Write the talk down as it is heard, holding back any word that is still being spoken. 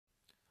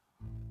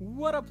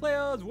What up,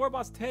 players?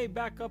 Warboss Tay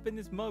back up in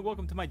this mug.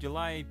 Welcome to my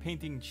July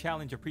painting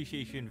challenge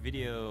appreciation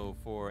video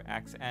for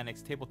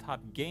AxAnax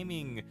Tabletop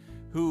Gaming,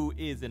 who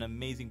is an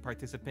amazing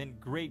participant,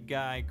 great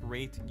guy,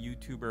 great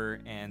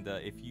YouTuber, and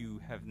if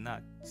you have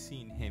not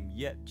seen him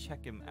yet,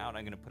 check him out.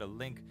 I'm going to put a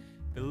link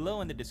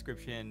below in the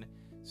description,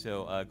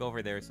 so go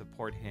over there,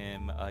 support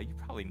him. You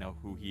probably know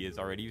who he is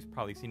already. You've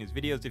probably seen his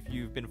videos if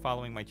you've been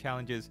following my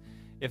challenges.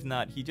 If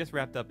not, he just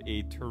wrapped up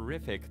a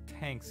terrific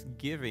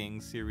Thanksgiving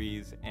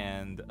series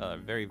and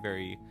very,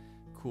 very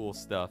cool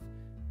stuff.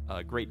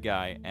 Great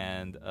guy.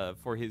 And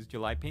for his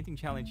July painting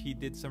challenge, he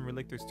did some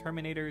Relictors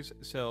Terminators.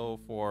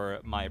 So for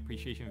my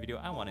appreciation video,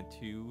 I wanted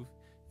to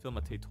film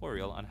a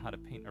tutorial on how to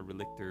paint a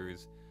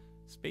Relictors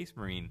Space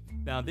Marine.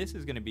 Now this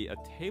is going to be a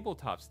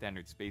tabletop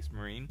standard Space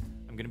Marine.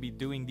 I'm going to be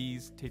doing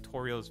these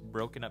tutorials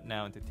broken up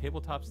now into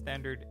tabletop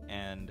standard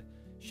and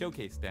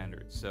showcase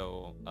standard.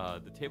 So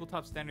the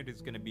tabletop standard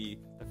is going to be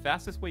the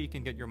fastest way you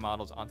can get your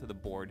models onto the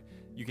board.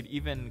 You could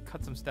even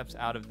cut some steps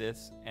out of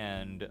this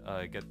and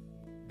get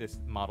this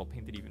model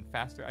painted even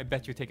faster. I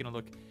bet you're taking a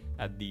look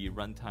at the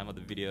runtime of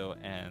the video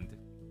and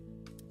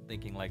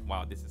thinking like,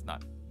 wow, this is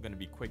not going to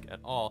be quick at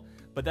all.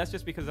 But that's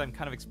just because I'm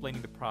kind of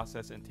explaining the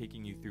process and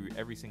taking you through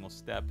every single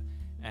step.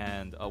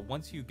 And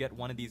once you get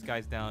one of these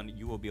guys down,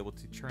 you will be able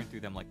to churn through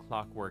them like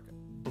clockwork.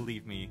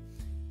 Believe me,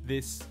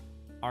 this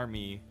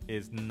army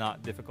is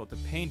not difficult to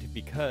paint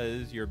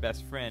because your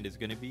best friend is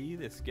going to be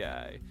this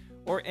guy,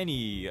 or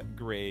any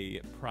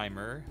gray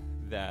primer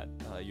that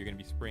you're going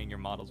to be spraying your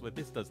models with.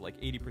 This does like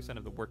 80%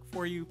 of the work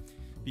for you,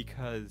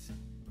 because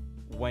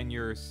when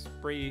you're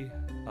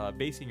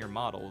basing your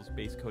models,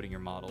 base coating your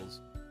models,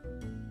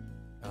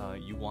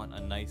 you want a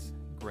nice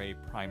gray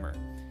primer.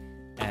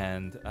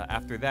 And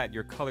after that,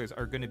 your colors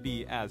are going to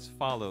be as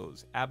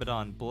follows: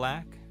 Abaddon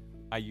black.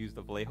 I use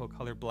the Vallejo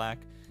color black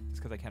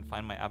just because I can't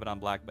find my Abaddon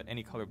black, but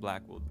any color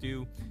black will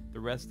do. The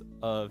rest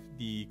of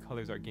the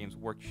colors are Games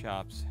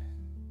Workshop's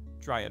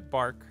Dryad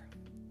Bark,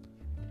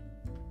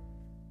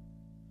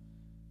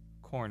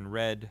 Corn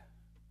Red,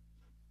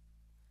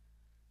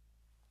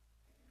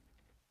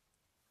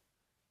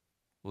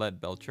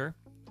 Lead Belcher,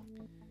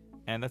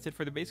 and that's it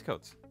for the base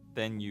coats.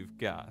 Then you've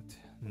got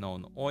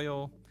known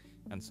oil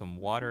and some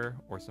water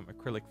or some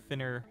acrylic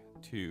thinner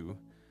to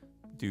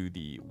do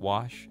the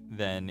wash.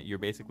 Then you're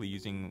basically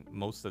using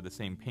most of the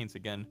same paints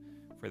again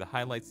for the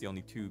highlights. The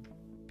only two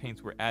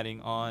paints we're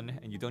adding on,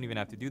 and you don't even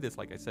have to do this,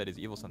 like I said, is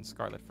Evil Sun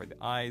Scarlet for the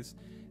eyes,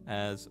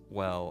 as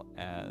well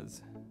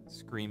as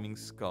Screaming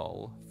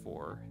Skull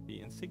for the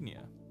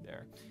insignia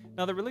there.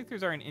 Now the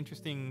Relictors are an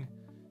interesting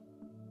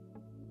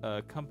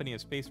company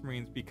of Space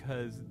Marines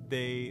because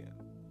they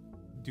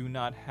do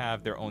not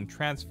have their own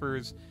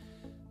transfers.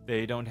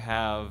 They don't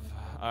have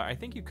I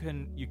think you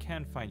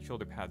can find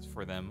shoulder pads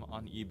for them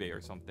on eBay or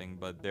something,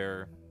 but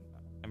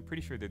I'm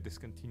pretty sure they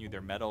discontinued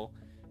their metal,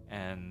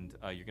 and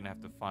you're gonna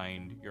have to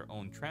find your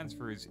own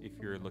transfers if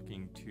you're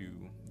looking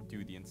to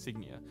do the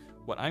insignia.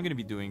 What I'm gonna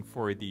be doing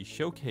for the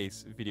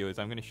showcase video is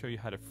I'm gonna show you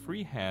how to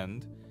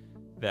freehand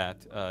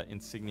that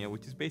insignia,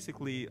 which is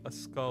basically a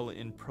skull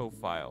in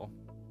profile,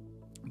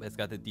 but it's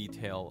got the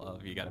detail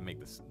of, you gotta make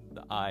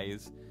the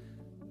eyes,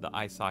 the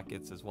eye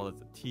sockets, as well as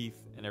the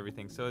teeth and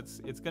everything. So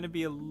it's going to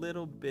be a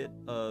little bit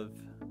of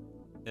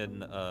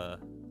a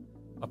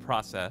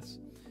process,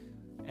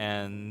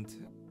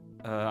 and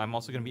I'm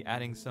also going to be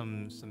adding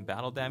some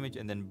battle damage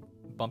and then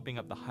bumping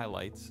up the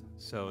highlights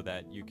so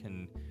that you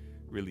can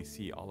really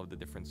see all of the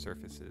different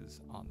surfaces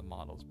on the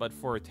models. But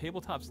for a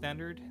tabletop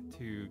standard,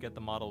 to get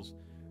the models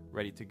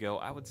ready to go,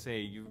 I would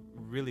say you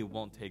really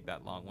won't take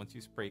that long. Once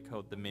you spray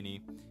coat the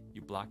mini,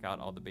 you block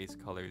out all the base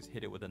colors,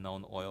 hit it with a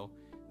known oil.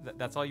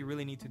 That's all you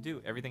really need to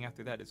do. Everything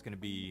after that is going to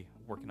be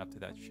working up to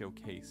that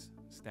showcase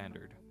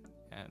standard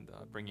and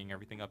bringing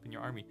everything up in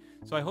your army.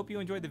 So I hope you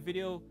enjoyed the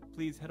video.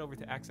 Please head over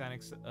to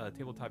AxAnax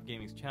Tabletop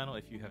Gaming's channel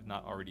if you have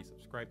not already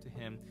subscribed to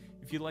him.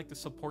 If you'd like to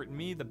support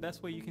me, the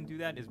best way you can do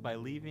that is by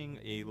leaving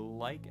a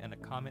like and a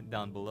comment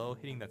down below,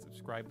 hitting that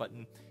subscribe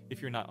button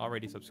if you're not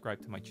already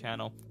subscribed to my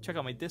channel. Check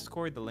out my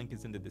Discord. The link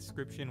is in the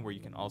description, where you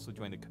can also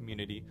join the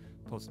community,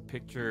 post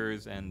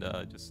pictures, and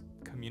just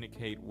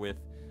communicate with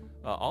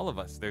all of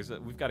us.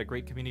 We've got a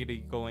great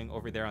community going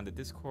over there on the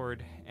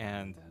Discord,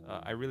 and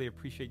I really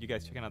appreciate you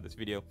guys checking out this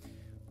video,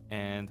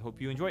 and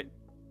hope you enjoy it.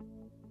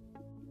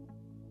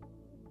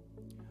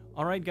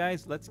 Alright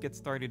guys, let's get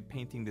started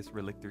painting this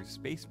Relictors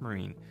Space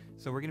Marine.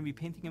 So we're going to be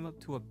painting him up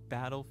to a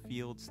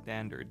battlefield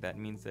standard. That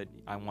means that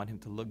I want him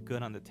to look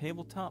good on the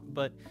tabletop,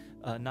 but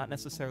not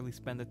necessarily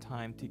spend the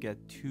time to get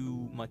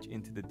too much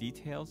into the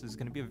details. This is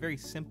going to be a very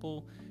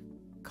simple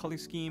color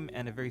scheme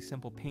and a very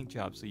simple paint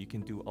job, so you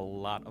can do a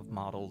lot of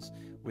models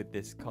with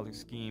this color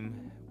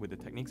scheme with the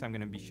techniques I'm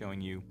going to be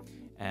showing you.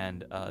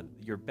 And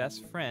your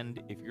best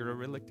friend, if you're a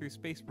Relictors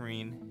Space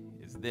Marine,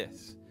 is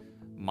this.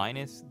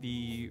 Minus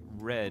the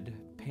red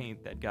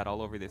paint that got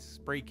all over this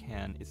spray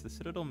can, is the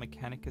Citadel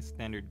Mechanica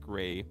Standard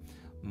Gray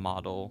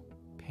model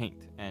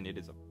paint, and it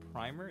is a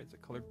primer. It's a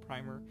colored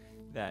primer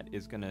that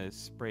is going to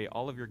spray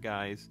all of your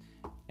guys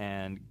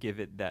and give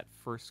it that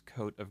first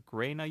coat of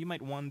gray. Now you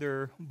might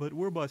wonder, but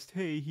Warboss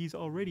Tay, he's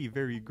already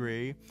very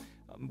gray.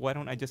 Why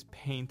don't I just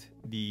paint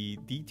the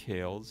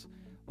details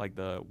like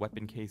the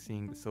weapon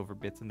casing, the silver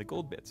bits, and the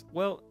gold bits?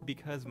 Well,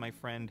 because my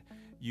friend,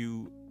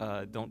 you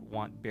don't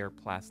want bare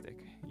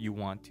plastic. You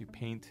want to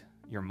paint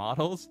your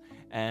models,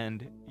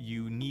 and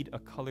you need a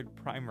colored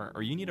primer,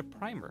 or you need a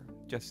primer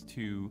just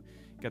to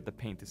get the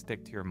paint to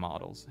stick to your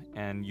models.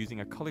 And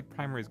using a colored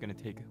primer is going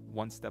to take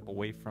one step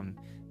away from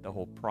the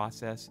whole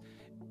process.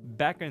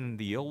 Back in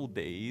the old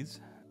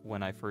days,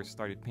 when I first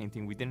started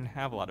painting, we didn't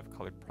have a lot of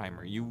colored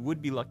primer. You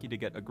would be lucky to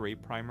get a gray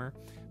primer,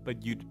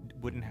 but you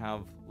wouldn't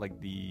have like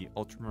the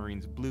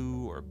Ultramarines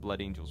blue or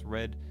Blood Angels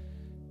red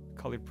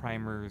colored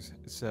primers.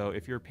 So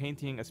if you're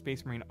painting a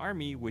Space Marine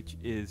army, which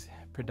is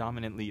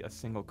predominantly a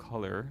single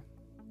color,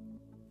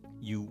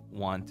 you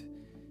want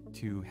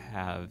to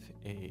have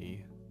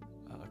a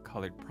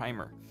colored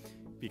primer,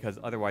 because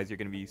otherwise you're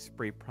going to be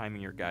spray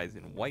priming your guys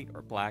in white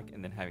or black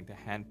and then having to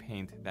hand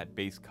paint that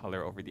base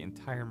color over the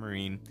entire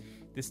Marine.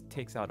 This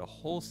takes out a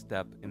whole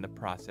step in the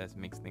process,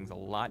 makes things a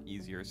lot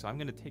easier. So I'm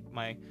going to take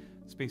my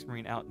Space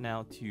Marine out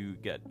now to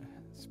get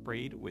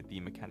sprayed with the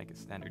Mechanicus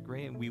Standard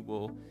Gray, and we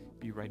will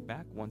be right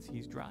back once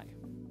he's dry.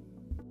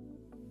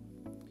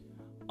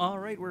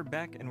 Alright, we're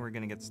back, and we're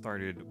going to get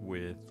started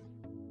with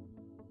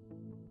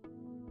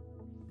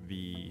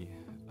the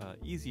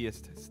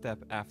easiest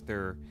step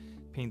after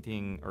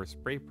painting or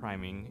spray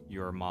priming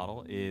your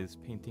model is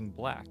painting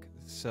black.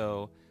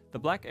 So the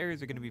black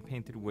areas are going to be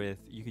painted with,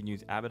 you can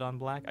use Abaddon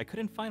black. I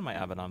couldn't find my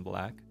Abaddon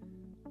black.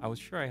 I was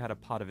sure I had a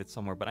pot of it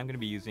somewhere, but I'm going to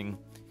be using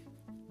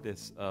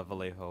this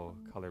Vallejo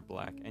color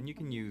black, and you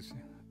can use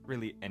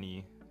really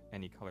any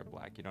color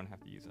black. You don't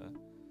have to use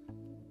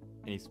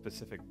any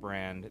specific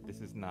brand.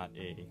 This is not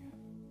a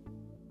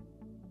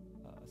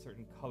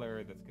certain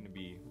color that's going to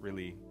be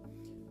really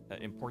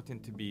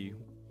important to be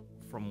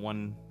from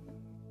one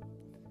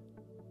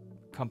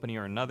company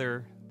or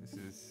another. This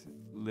is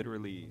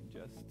literally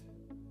just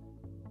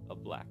a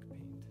black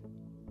paint.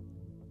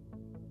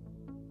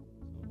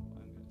 So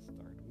I'm going to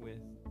start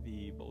with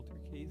the bolter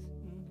casing.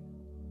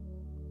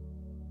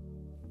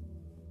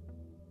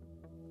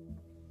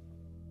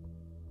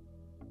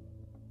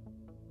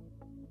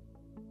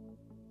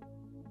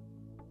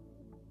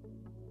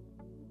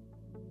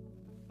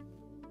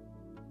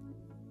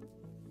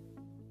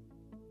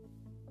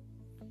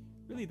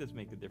 Really does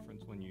make a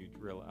difference when you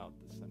drill out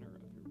the center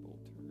of your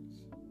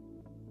bolters.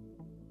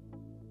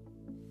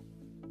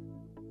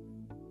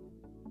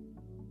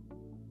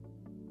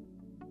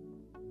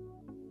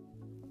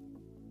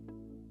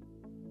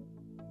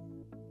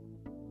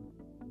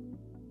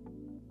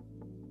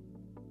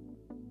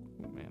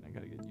 Oh man, I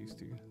gotta get used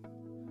to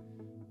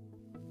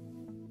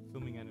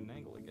filming at an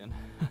angle again.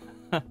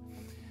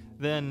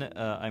 Then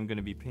I'm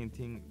gonna be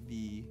painting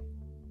the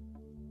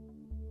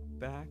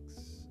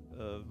backs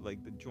of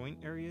like the joint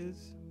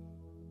areas,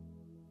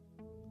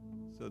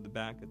 so the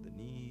back of the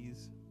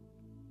knees.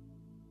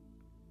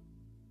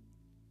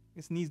 I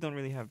guess knees don't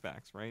really have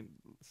backs, right?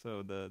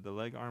 So the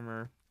leg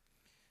armor,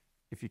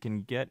 if you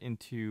can get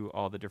into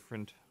all the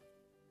different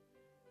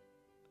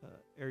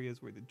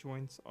areas where the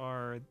joints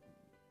are.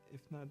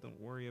 If not, don't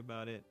worry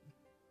about it.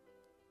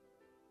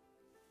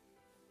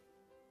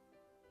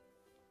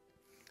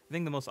 I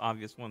think the most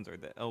obvious ones are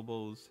the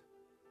elbows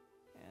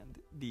and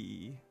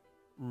the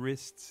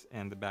wrists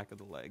and the back of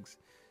the legs.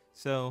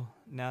 So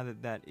now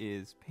that that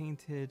is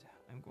painted,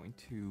 I'm going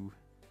to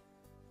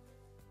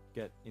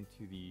get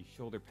into the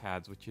shoulder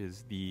pads, which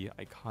is the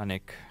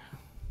iconic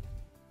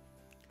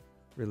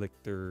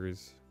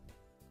Relictors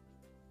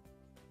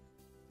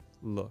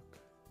look.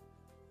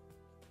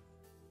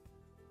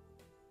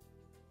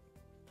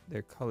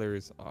 Their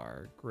colors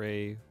are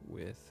gray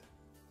with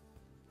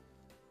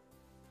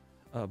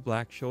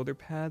black shoulder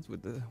pads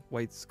with the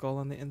white skull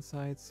on the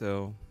inside.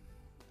 So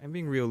I'm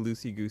being real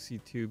loosey-goosey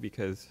too,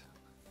 because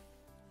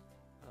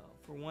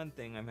for one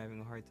thing, I'm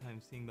having a hard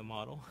time seeing the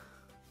model.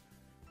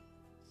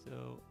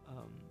 So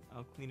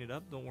I'll clean it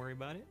up, don't worry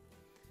about it.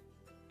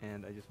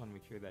 And I just want to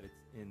make sure that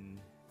it's in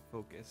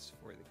focus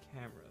for the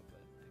camera,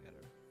 but I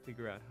gotta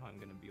figure out how I'm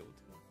gonna be able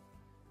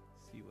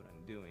to see what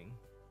I'm doing.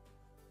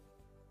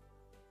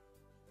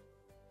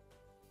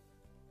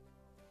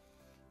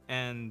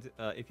 And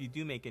if you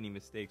do make any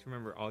mistakes,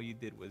 remember all you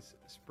did was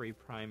spray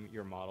prime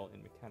your model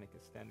in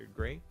Mechanicus Standard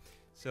Gray.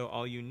 So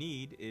all you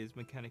need is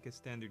Mechanicus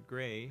Standard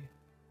Gray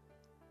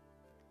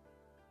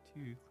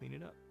to clean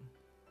it up.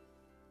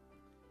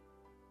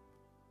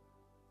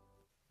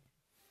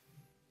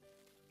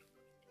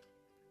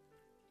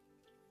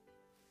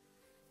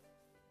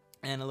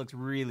 And it looks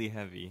really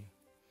heavy.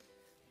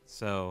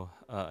 So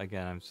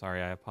again, I'm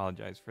sorry, I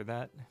apologize for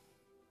that.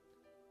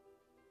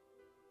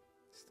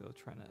 Still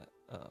trying to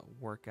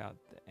work out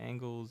the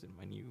angles in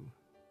my new...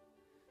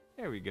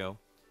 There we go.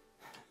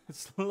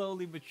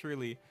 Slowly but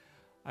surely,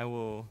 I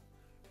will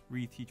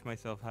reteach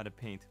myself how to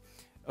paint.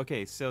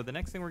 Okay, so the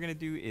next thing we're going to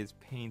do is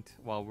paint.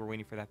 While we're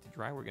waiting for that to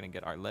dry, we're going to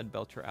get our lead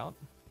belcher out.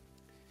 And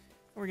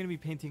we're going to be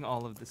painting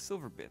all of the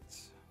silver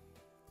bits.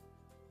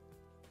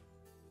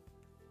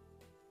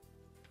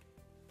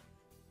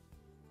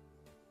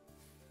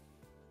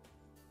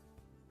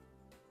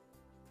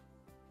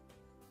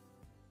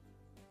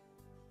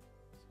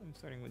 I'm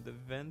starting with the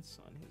vents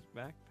on his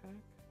backpack.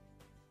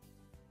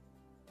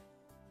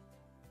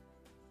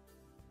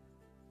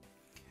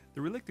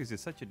 The Relictors is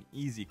such an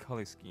easy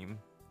color scheme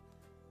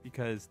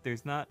because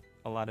there's not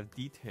a lot of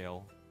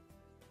detail.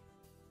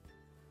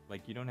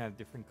 Like, you don't have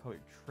different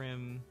colored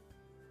trim.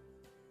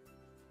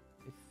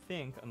 I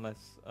think,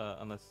 unless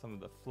some of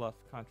the fluff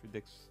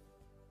contradicts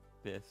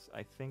this,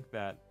 I think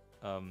that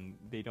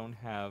they don't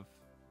have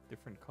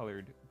different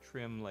colored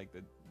trim like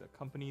the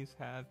companies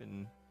have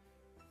in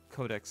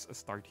Codex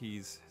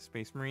Astartes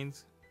Space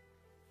Marines.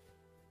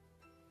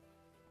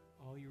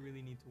 All you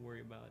really need to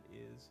worry about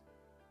is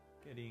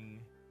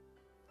getting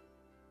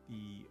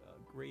the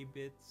gray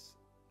bits,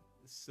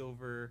 the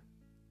silver,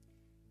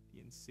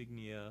 the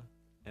insignia,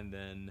 and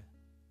then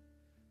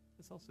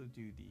let's also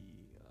do the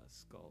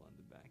skull on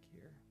the back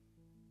here.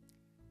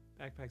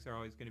 Backpacks are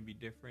always going to be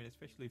different,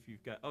 especially if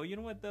you've got... Oh, you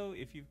know what, though?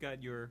 If you've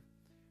got your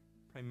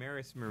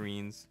Primaris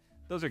Marines,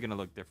 those are going to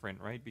look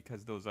different, right?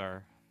 Because those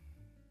are...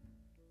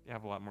 They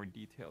have a lot more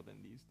detail than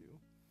these do.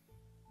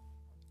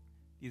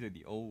 These are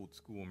the old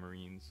school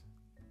Marines.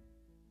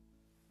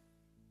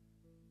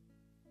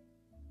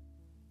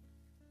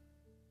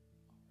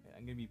 Right,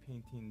 I'm going to be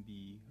painting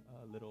the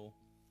little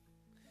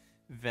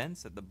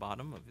vents at the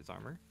bottom of his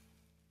armor.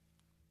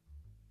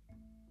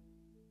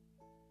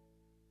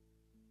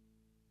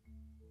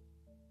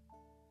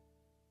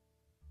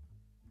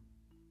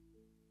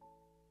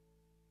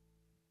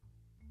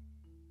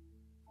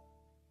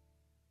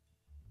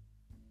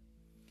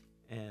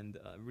 And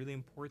really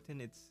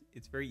important,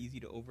 it's very easy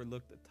to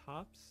overlook the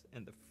tops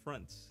and the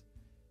fronts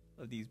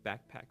of these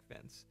backpack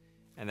vents,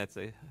 and that's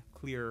a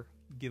clear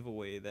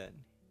giveaway that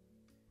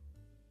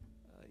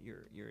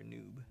you're a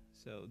noob.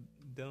 So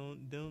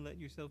don't let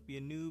yourself be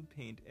a noob.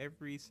 Paint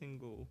every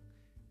single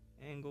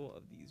angle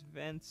of these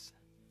vents.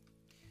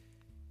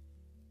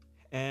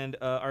 And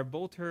our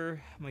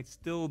bolter might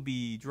still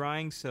be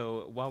drying,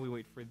 so while we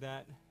wait for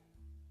that,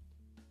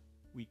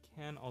 we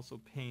can also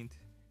paint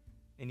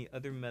any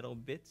other metal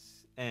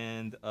bits.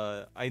 And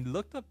I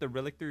looked up the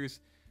Relictors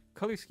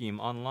color scheme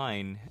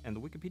online, and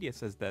the Wikipedia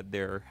says that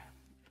their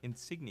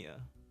insignia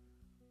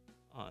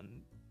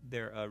on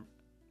their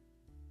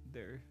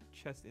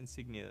chest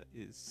insignia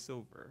is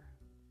silver.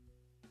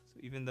 So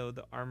even though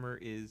the armor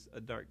is a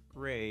dark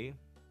gray,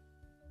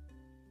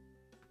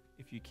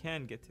 if you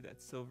can get to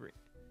that silver,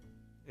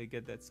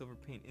 get that silver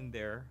paint in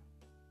there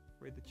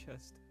for the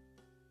chest,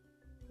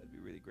 that'd be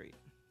really great.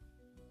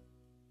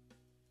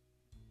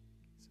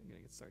 So I'm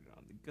gonna get started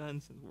on the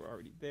gun since we're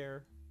already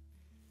there.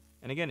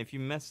 And again, if you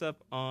mess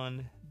up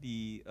on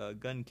the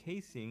gun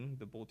casing,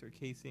 the bolter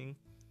casing,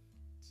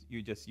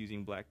 you're just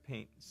using black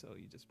paint, so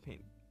you just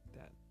paint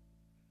that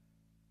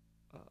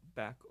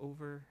back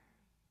over.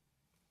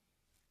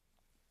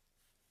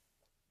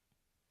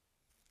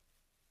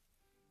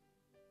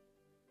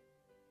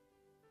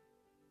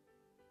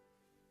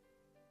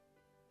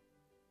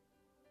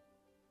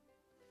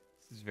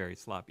 This is very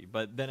sloppy,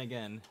 but then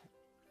again,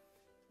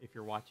 if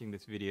you're watching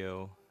this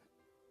video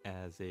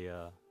as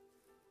a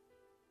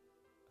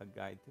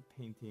guide to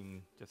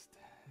painting just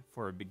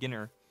for a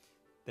beginner,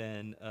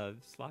 then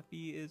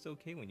sloppy is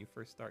okay when you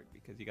first start,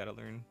 because you gotta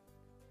learn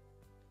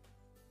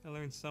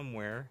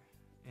somewhere,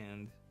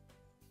 and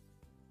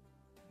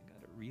I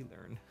gotta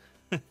relearn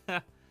how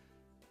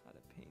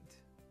to paint.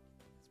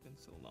 It's been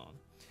so long.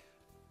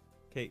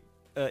 Okay,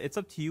 it's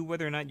up to you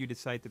whether or not you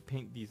decide to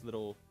paint these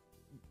little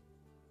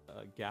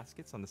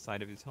gaskets on the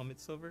side of his helmet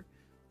silver.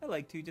 I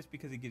like to, just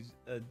because it gives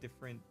a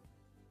different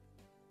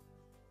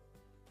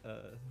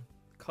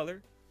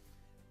color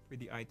for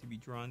the eye to be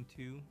drawn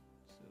to.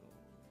 So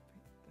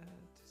paint that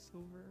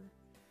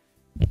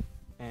silver.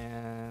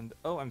 And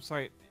oh, I'm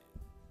sorry,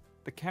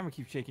 the camera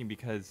keeps shaking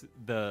because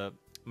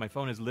my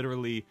phone is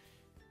literally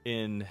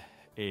in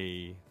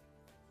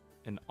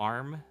an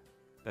arm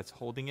that's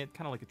holding it,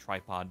 kind of like a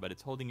tripod, but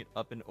it's holding it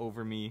up and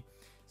over me,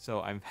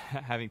 so I'm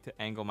having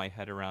to angle my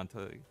head around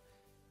to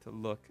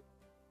look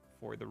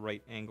for the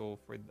right angle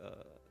for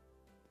the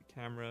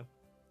camera.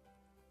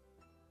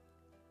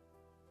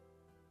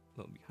 A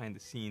little behind the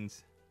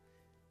scenes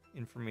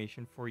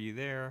information for you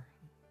there.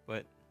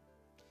 But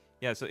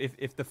yeah, so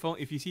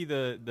if you see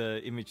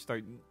the image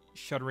start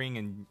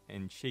shuddering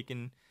and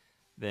shaking,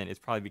 then it's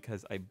probably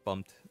because I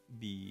bumped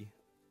the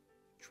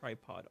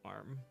tripod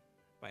arm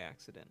by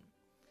accident.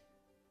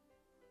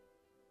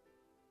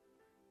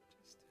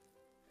 Just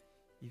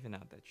even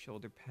out that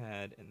shoulder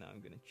pad, and now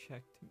I'm gonna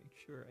check to make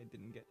sure I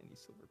didn't get any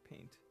silver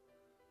paint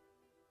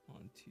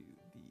onto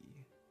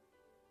the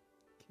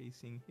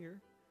casing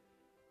here.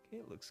 Okay,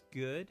 it looks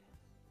good.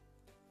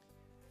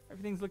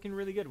 Everything's looking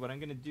really good. What I'm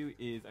gonna do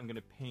is I'm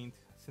gonna paint,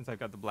 since I've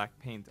got the black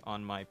paint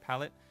on my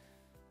palette,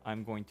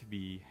 I'm going to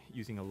be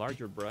using a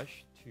larger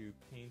brush to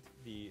paint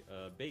the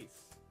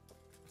base.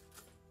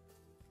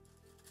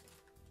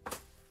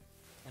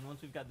 And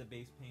once we've got the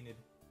base painted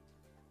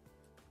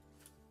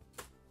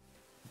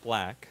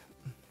black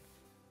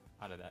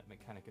out of that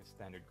Mechanicus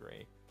standard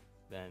gray,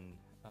 then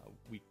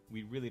we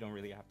really don't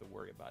have to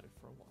worry about it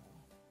for a while.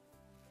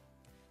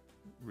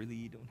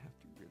 Really don't have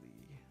to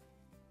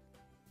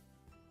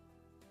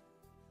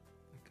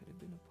have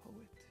been a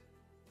poet.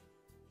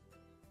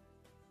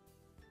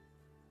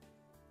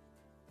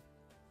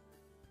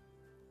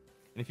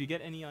 And if you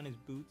get any on his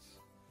boots,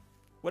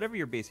 whatever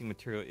your basing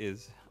material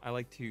is, I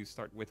like to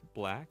start with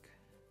black.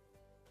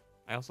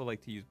 I also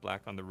like to use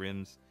black on the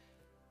rims.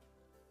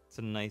 It's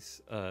a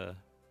nice,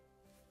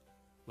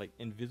 like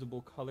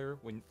invisible color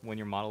when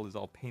your model is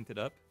all painted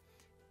up.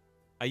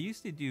 I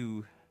used to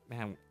do,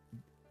 man,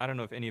 I don't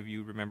know if any of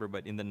you remember,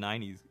 but in the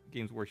 90s,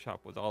 Games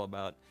Workshop was all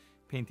about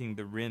painting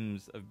the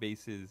rims of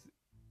bases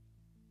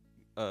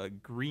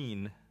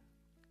green,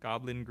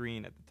 goblin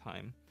green at the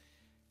time.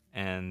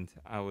 And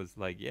I was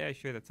like, yeah,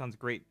 sure, that sounds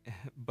great.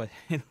 But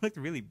it looked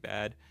really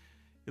bad.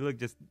 It looked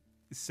just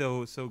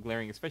so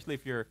glaring, especially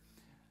if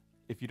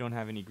you don't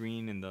have any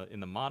green in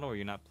the model, or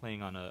you're not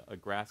playing on a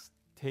grass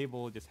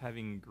table. Just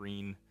having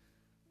green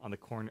on the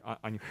corner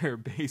on your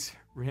base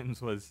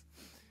rims was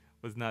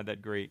not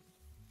that great.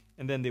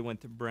 And then they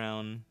went to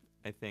brown.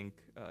 I think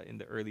in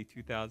the early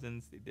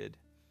 2000s they did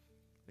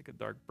like a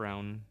dark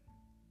brown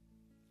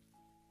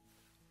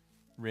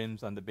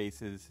rims on the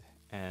bases,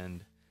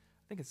 and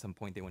I think at some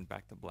point they went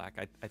back to black.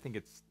 I think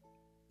it's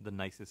the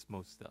nicest,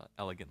 most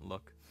elegant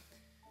look.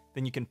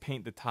 Then you can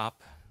paint the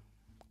top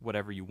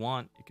whatever you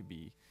want. It could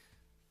be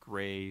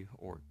gray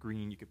or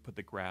green. You could put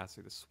the grass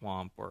or the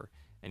swamp or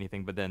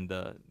anything, but then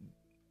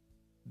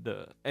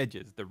the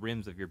edges, the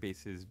rims of your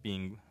bases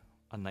being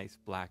a nice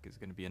black is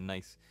going to be a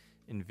nice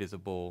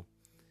invisible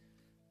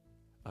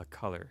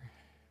color.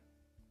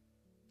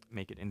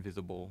 Make it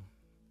invisible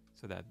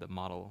so that the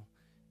model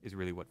is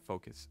really what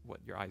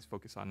your eyes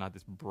focus on, not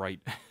this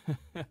bright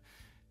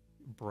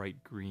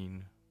bright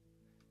green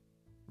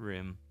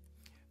rim.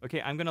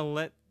 Okay, I'm gonna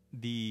let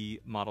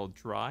the model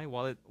dry.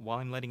 While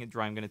I'm letting it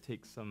dry, I'm gonna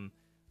take some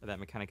of that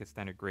Mechanica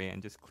Standard Gray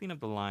and just clean up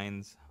the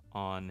lines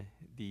on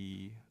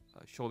the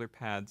shoulder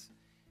pads,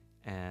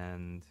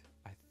 and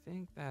I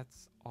think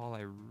that's all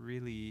I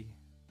really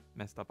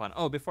messed up on.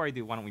 Oh, before I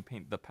do, why don't we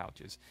paint the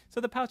pouches?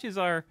 So the pouches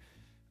are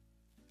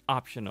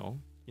optional.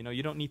 You know,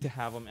 you don't need to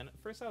have them. And at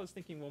first I was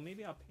thinking, well,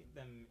 maybe I'll paint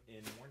them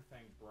in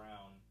Mornfang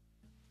brown,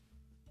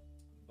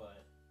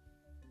 but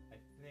I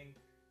think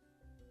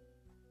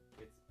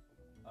it's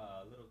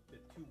a little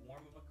bit too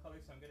warm of a color,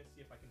 so I'm going to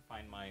see if I can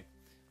find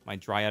my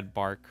Dryad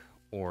bark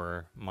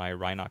or my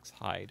Rhinox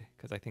hide,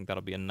 because I think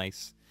that'll be a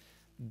nice,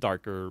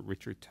 darker,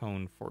 richer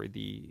tone for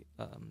the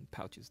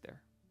pouches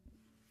there.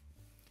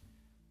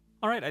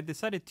 All right, I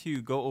decided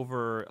to go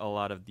over a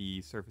lot of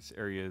the surface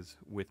areas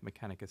with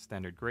Mechanica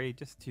Standard Gray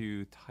just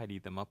to tidy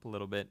them up a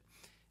little bit.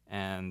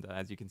 And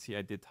as you can see,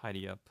 I did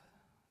tidy up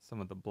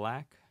some of the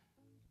black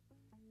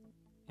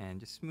and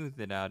just smoothed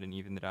it out and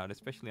evened it out,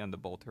 especially on the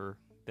bolter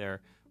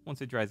there.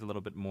 Once it dries a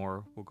little bit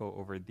more, we'll go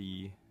over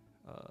the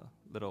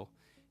little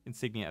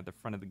insignia at the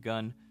front of the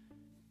gun.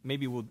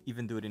 Maybe we'll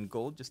even do it in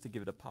gold just to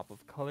give it a pop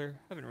of color.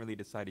 Haven't really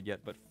decided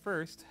yet, but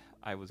first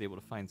I was able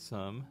to find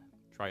some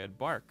Dryad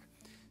bark.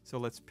 So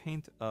let's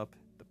paint up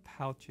the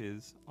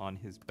pouches on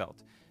his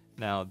belt.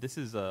 Now, this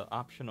is an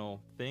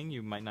optional thing.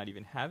 You might not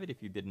even have it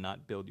if you did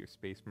not build your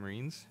Space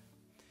Marines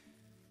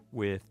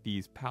with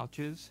these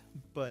pouches.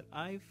 But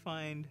I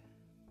find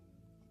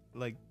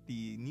like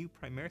the new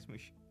Primaris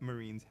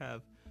Marines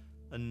have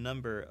a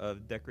number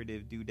of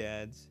decorative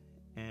doodads.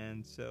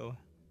 And so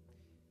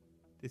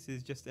this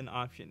is just an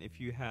option.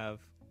 If you have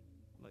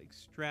like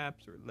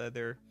straps or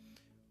leather,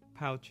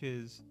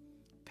 pouches,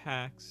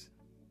 packs,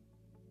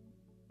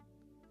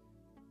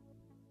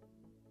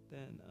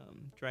 then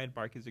Dryad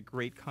bark is a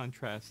great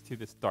contrast to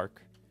this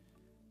dark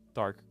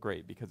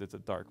gray, because it's a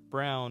dark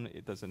brown.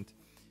 It doesn't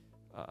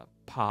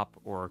pop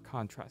or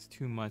contrast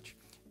too much.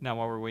 Now,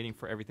 while we're waiting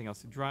for everything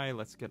else to dry,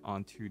 let's get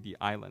on to the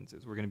eye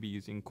lenses. We're going to be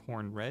using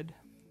corn red.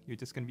 You're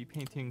just going to be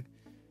painting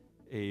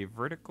a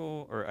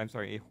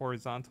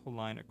horizontal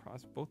line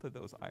across both of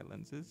those eye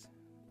lenses,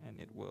 and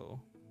it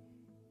will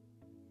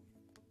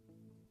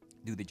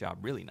do the job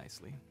really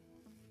nicely.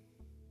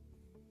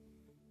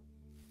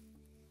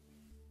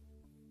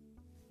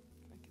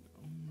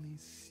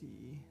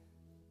 See.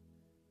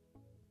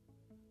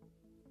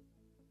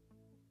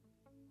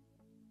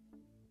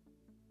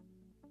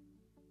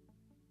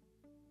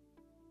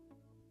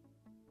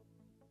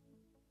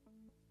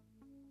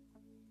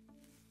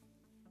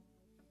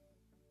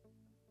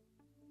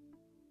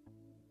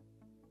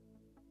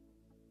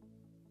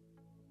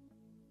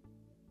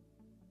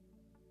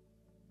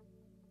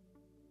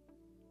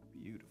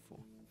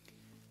 Beautiful.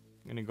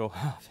 I'm gonna go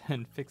off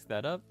and fix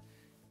that up,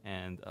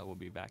 and we'll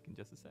be back in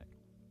just a sec.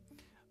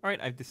 All right,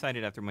 I've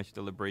decided after much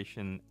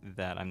deliberation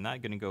that I'm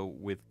not going to go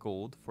with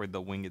gold for the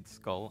winged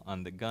skull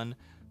on the gun.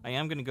 I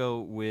am going to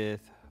go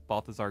with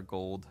Balthazar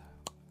gold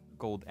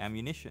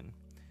ammunition.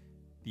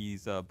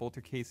 These bolter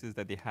cases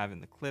that they have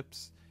in the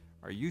clips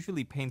are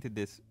usually painted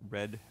this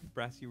red,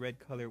 brassy red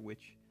color,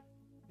 which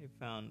I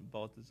found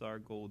Balthazar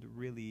gold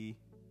really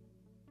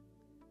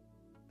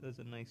does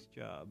a nice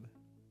job.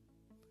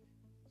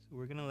 So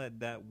we're going to let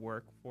that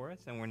work for us,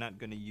 and we're not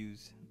going to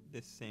use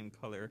this same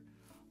color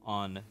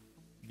on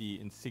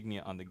the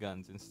insignia on the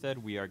guns. Instead,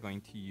 we are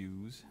going to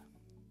use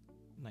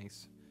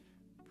nice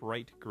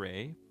bright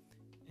gray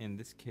in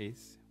this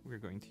case, we're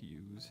going to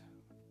use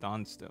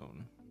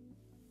Dawnstone.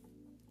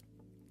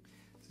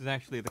 This is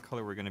actually the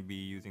color we're going to be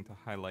using to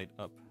highlight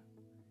up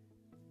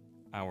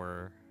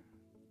our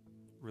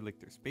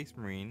Relictor Space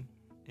Marine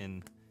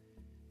in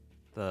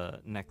the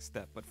next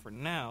step. But for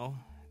now,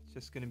 it's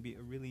just going to be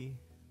a really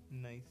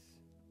nice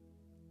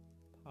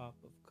pop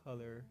of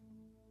color,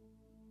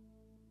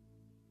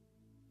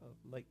 of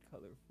light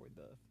color for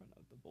the front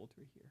of the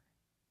bolter here.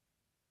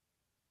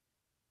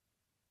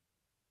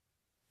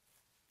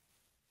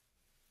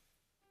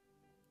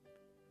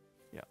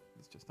 Yeah,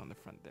 it's just on the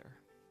front there.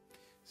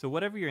 So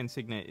whatever your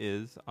insignia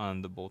is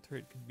on the bolter,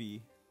 it could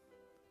be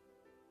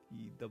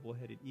the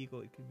double-headed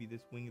eagle, it could be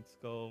this winged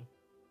skull.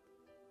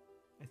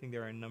 I think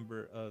there are a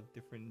number of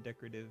different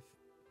decorative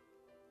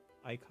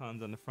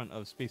icons on the front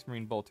of Space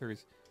Marine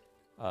bolters.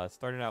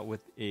 Started out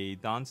with a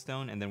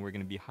Dawnstone, and then we're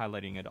going to be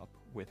highlighting it up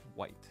with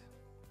white.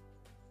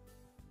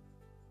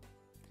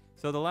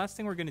 So the last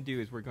thing we're going to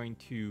do is we're going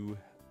to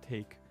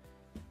take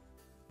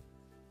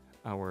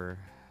our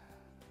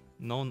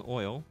known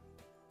oil.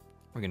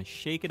 We're going to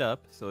shake it up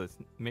so it's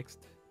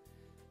mixed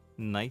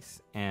nice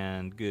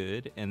and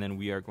good, and then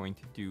we are going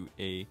to do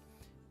a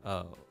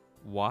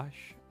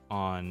wash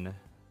on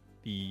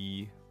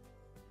the,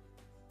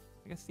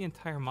 I guess, the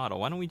entire model.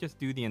 Why don't we just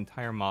do the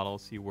entire model,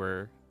 see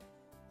where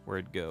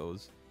it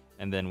goes,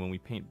 and then when we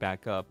paint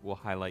back up, we'll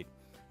highlight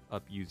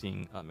up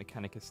using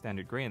Mechanicus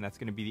Standard Gray, and that's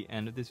going to be the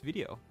end of this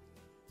video.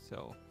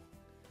 So,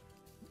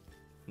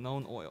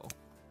 known oil.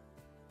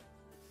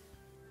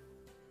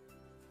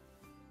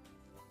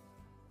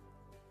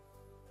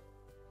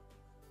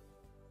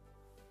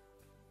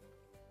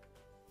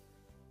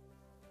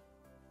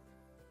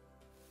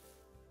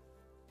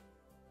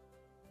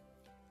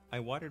 I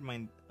watered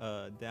mine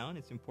down.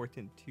 It's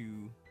important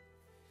to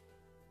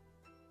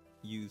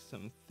use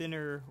some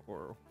thinner,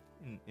 or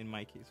in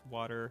my case,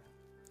 water,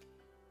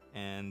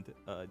 and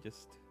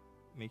just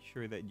make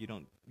sure that you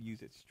don't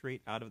use it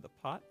straight out of the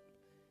pot,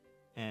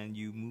 and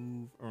you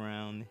move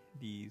around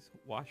these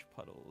wash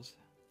puddles.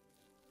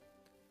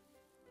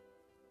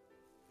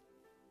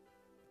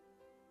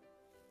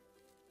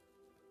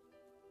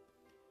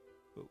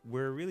 But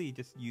we're really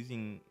just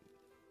using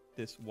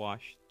this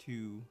wash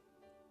to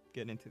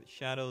get into the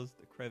shadows,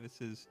 the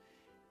crevices,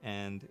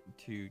 and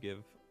to give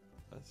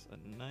us a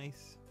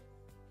nice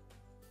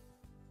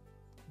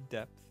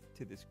depth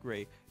to this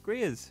gray.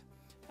 Gray is,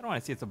 I don't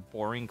want to say it's a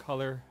boring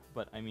color,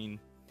 but I mean,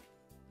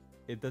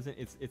 it doesn't,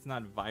 it's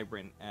not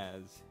vibrant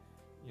as,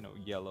 you know,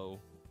 yellow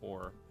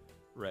or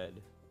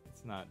red.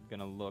 It's not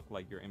gonna look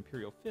like your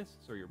Imperial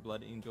Fists or your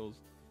Blood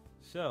Angels.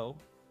 So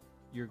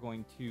you're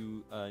going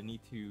to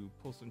need to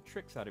pull some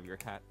tricks out of your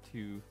hat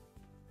to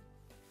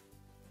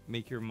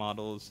make your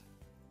models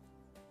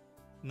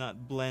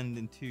not blend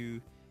into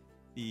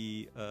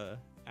the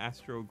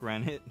Astro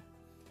Granite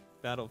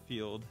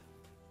battlefield.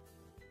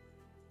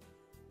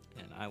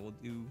 And I will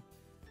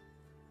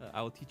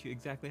teach you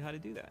exactly how to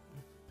do that.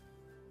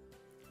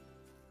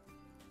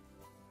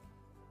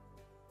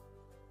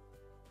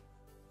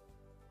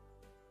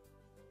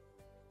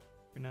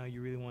 For now,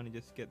 you really want to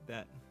just get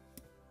that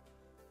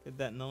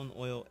known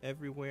oil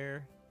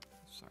everywhere.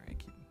 Sorry, I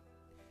keep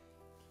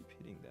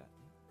hitting the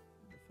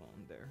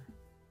phone there.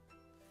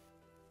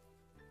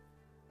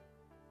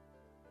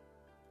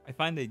 I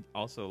find they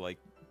also like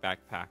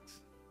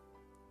backpacks,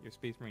 your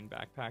Space Marine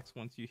backpacks.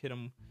 Once you hit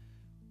them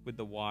with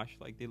the wash,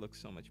 like, they look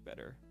so much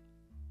better.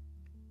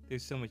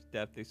 There's so much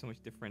depth. There's so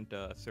much different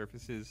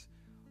surfaces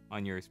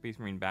on your Space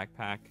Marine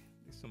backpack.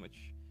 There's so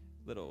much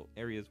little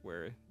areas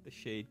where the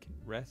shade can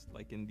rest,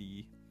 like in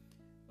the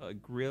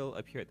grill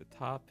up here at the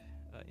top,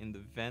 in the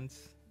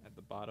vents at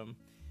the bottom.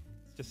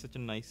 It's just such a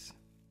nice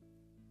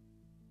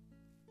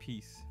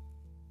piece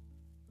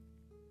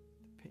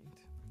to paint.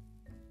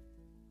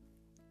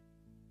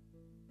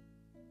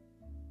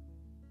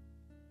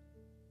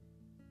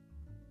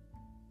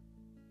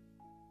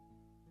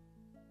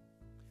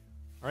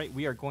 All right,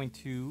 we are going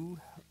to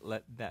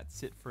let that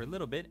sit for a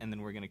little bit, and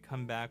then we're going to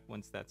come back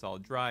once that's all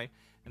dry,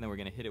 and then we're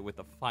going to hit it with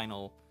a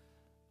final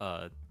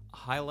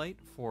highlight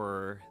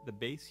for the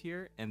base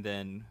here, and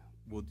then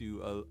we'll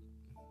do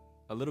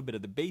a little bit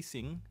of the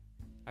basing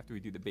after we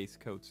do the base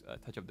coats,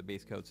 touch up the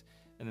base coats,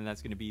 and then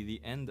that's going to be the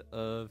end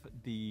of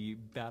the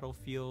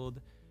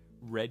battlefield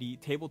ready,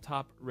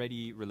 tabletop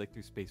ready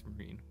Relictor Space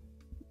Marine.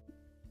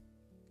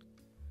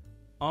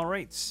 All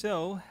right,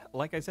 so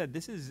like I said,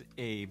 this is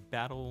a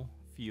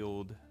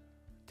battlefield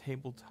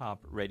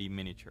tabletop ready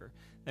miniature.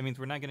 That means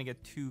we're not going to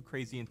get too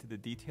crazy into the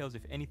details.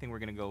 If anything, we're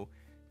going to go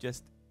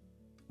just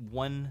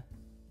one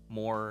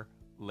more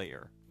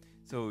layer.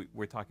 So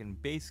we're talking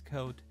base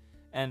coat,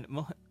 and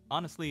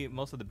honestly,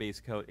 most of the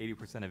base coat,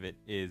 80% of it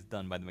is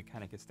done by the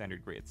Mechanicus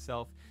Standard Gray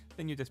itself.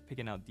 Then you're just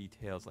picking out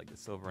details like the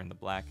silver and the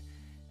black,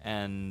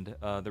 and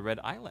the red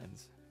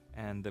islands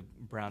and the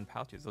brown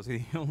pouches. Those are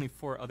the only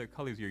 4 other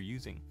colors you're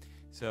using.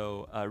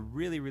 So a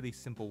really, really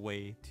simple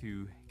way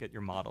to get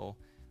your model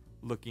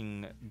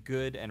looking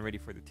good and ready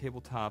for the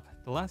tabletop.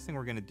 The last thing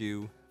we're going to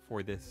do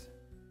for this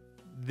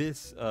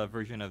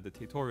version of the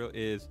tutorial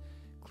is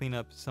clean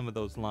up some of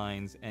those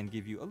lines and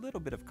give you a little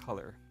bit of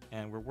color.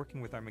 And we're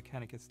working with our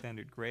Mechanicus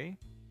Standard Gray.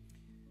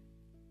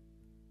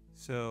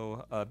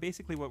 So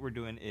basically what we're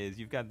doing is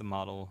you've got the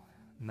model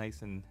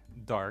nice and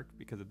dark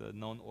because of the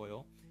known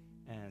oil,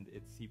 and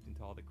it's seeped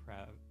into all the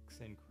cracks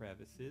and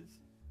crevices.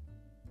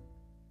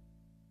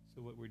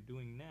 So what we're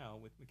doing now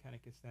with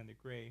Mechanicus Standard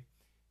Gray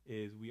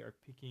is we are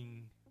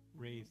picking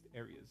raised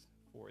areas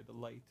for the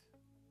light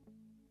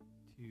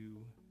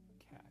to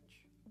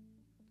catch.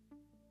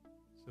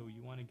 So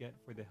you want to get,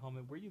 for the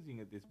helmet, we're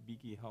using this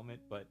beaky helmet,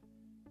 but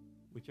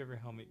whichever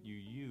helmet you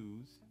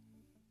use,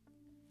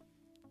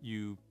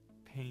 you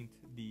paint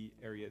the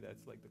area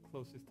that's like the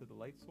closest to the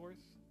light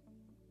source.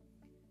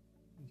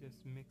 And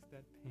just mix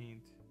that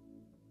paint,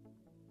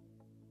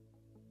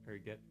 or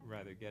get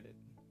it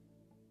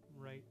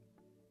right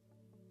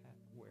at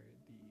where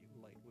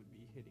the light would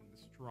be hitting the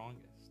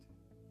strongest.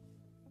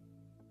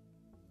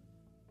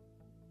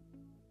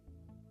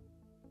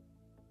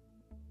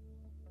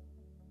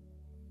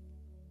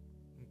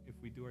 If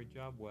we do our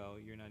job well,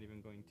 you're not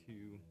even going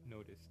to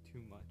notice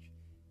too much.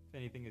 If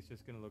anything, it's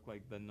just going to look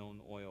like the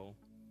known oil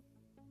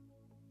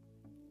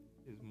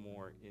is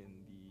more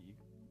in the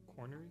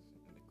corners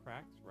and the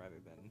cracks rather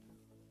than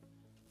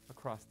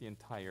across the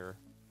entire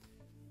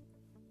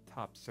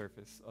top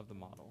surface of the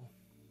model.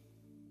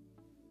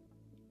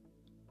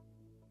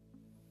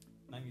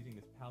 And I'm using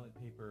this palette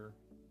paper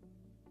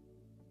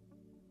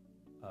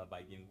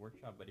by Games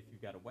Workshop, but if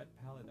you've got a wet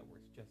palette, that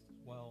works just as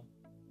well.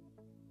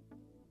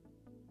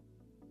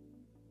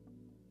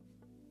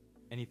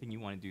 Anything you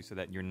want to do so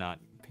that you're not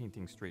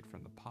painting straight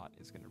from the pot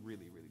is going to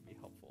really, really be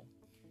helpful.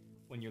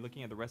 When you're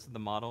looking at the rest of the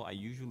model, I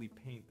usually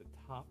paint the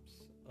tops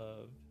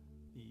of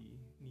the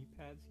knee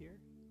pads here.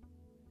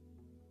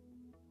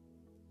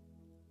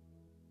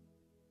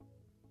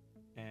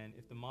 And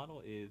if the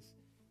model is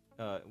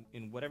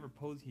in whatever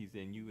pose he's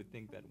in, you would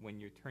think that when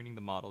you're turning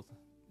the models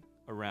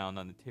around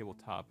on the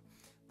tabletop,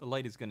 the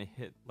light is going to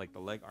hit like the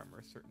leg armor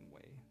a certain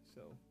way.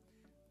 So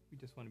we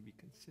just want to be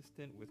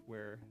consistent with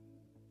where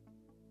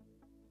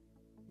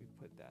we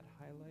put that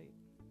highlight.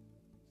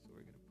 So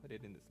we're going to put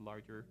it in this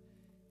larger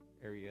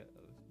area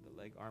of the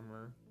leg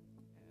armor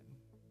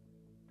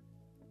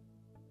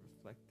and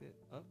reflect it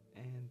up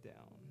and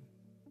down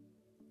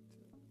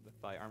to the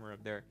thigh armor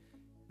up there,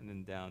 and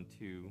then down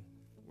to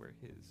where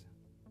his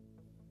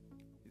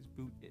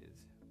boot is.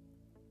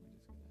 We're just going to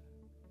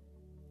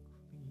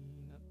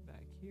clean up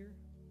back here.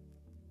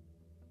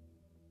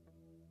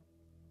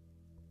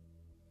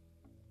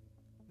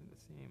 And the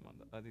same on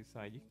the other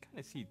side. You can kind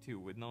of see too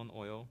with known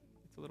oil,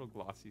 it's a little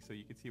glossy, so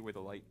you can see where the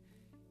light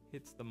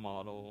hits the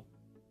model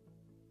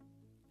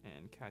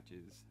and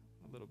catches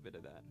a little bit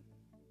of that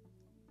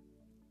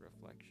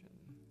reflection.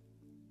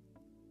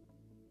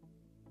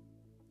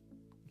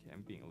 Okay,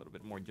 I'm being a little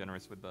bit more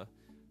generous with the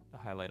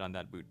highlight on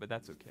that boot, but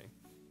that's okay.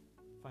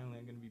 Finally,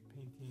 I'm going to be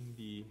painting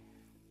the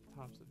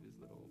tops of his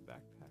little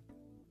backpack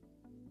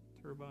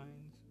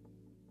turbines.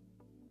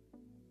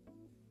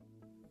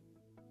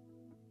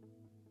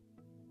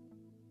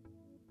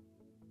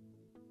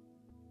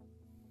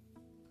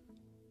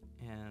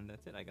 And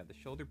that's it. I got the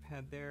shoulder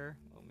pad there.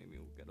 Oh, maybe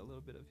we'll get a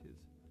little bit of his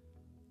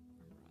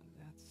armor on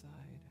that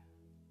side.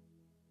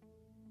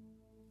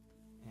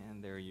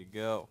 And there you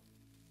go.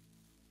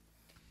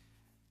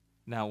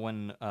 Now,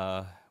 when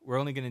we're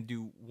only going to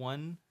do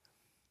one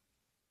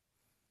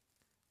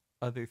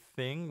other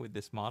thing with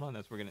this model, and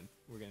that's we're gonna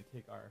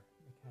take our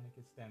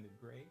Mechanicus Standard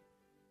Gray,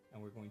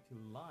 and we're going to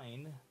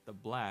line the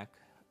black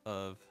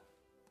of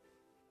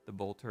the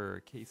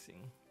bolter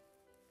casing.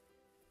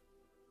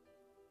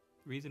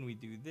 The reason we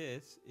do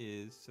this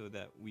is so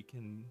that we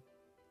can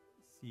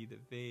see the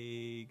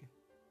vague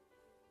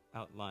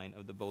outline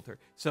of the bolter.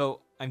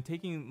 So I'm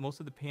taking most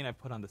of the paint I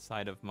put on the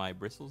side of my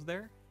bristles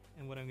there,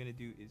 and what I'm going to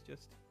do is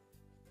just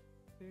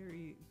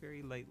very,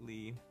 very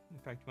lightly, in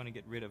fact you want to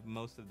get rid of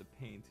most of the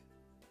paint,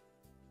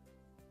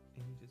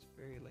 and you just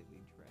very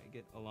lightly drag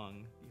it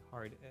along the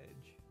hard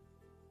edge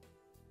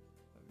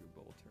of your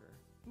bolter.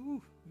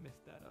 Ooh,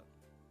 messed that up.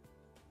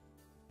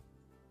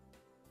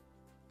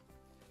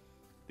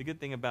 The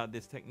good thing about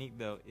this technique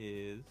though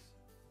is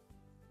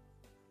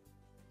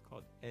it's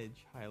called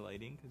edge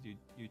highlighting, because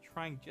you're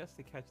trying just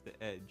to catch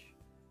the edge.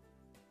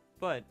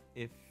 But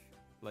if,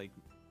 like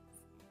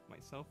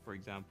myself for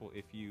example,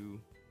 if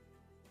you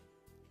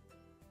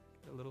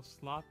get a little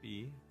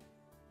sloppy,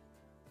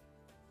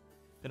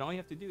 then all you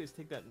have to do is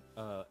take that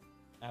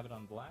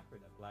Abaddon black or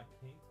that black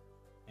paint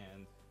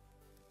and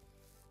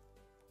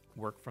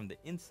work from the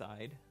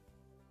inside,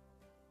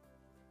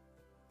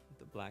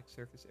 the black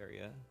surface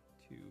area,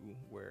 to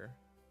where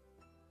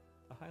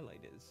the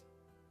highlight is.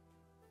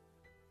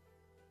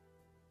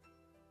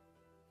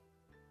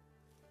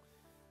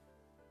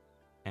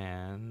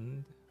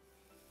 And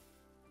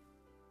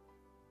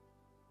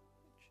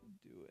it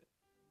should do it.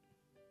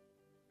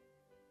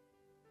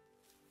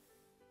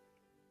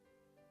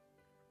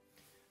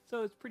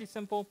 So it's pretty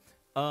simple.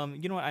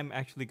 You know what? I'm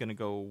actually going to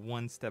go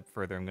one step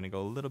further. I'm going to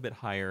go a little bit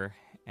higher,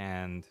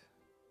 and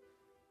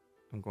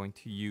I'm going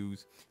to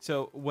use.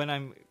 So when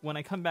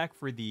I come back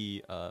for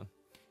the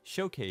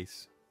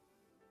showcase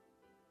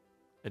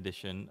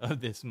edition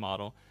of this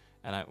model,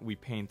 and we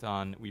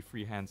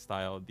freehand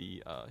style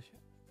the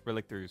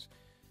Relictors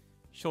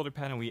shoulder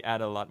pad, and we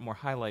add a lot more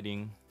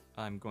highlighting.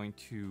 I'm going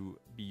to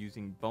be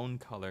using bone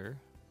color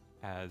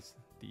as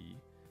the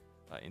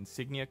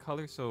insignia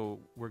color, so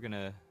we're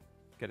gonna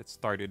get it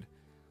started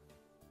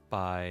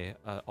by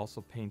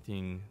also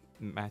painting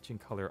matching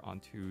color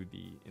onto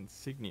the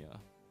insignia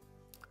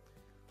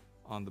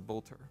on the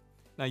bolter.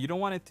 Now you don't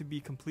want it to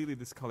be completely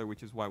this color,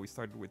 which is why we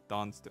started with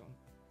Dawnstone.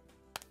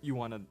 You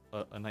want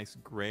a nice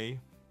gray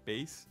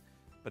base,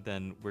 but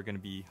then we're going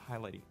to be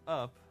highlighting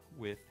up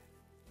with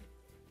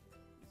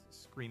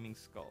Screaming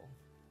Skull.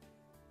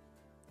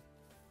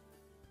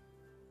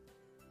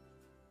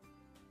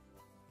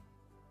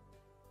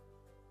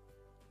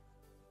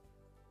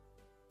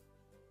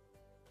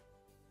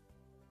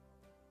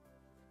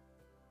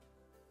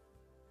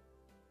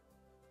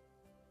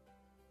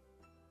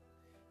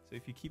 So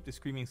if you keep the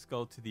Screaming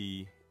Skull to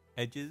the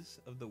edges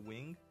of the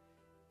wing,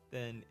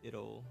 then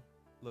it'll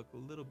look a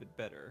little bit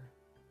better.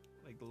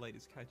 Like the light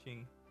is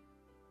catching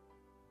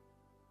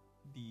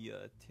the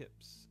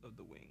tips of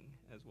the wing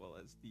as well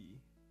as the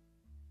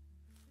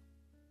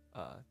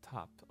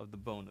top of the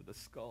bone of the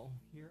skull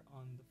here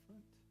on the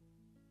front.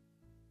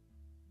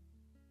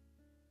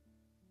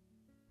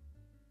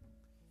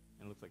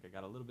 And it looks like I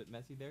got a little bit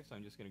messy there, so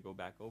I'm just going to go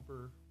back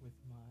over with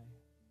my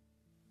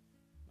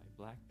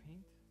black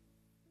paint.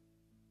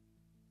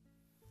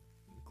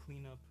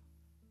 Clean up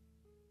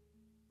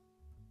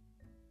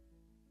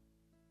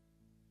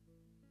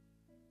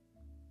the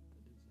design.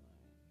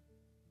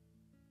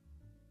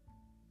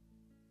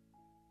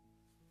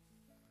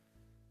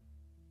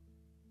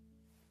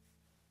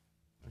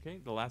 Okay,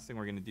 the last thing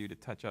we're going to do to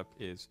touch up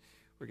is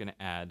we're going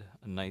to add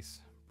a nice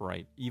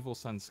bright Evil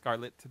Sun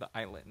Scarlet to the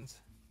eyelids.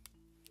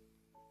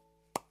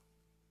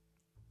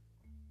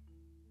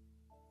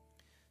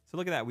 So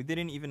look at that, we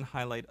didn't even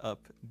highlight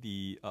up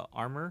the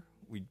armor.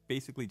 We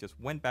basically just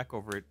went back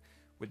over it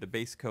with the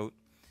base coat.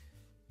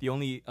 The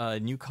only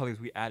new colors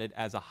we added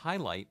as a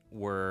highlight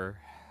were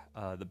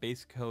the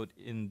base coat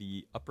in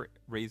the upper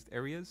raised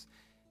areas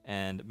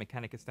and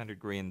Mechanica Standard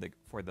Gray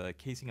for the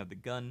casing of the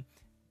gun,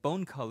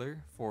 bone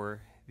color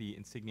for the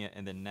insignia,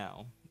 and then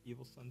now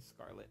Evil Sun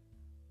Scarlet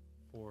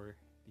for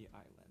the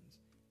eyelens.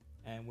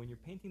 And when you're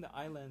painting the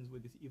eyelens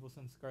with this Evil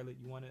Sun Scarlet,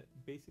 you want to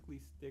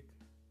basically stick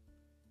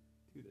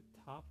to the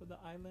top of the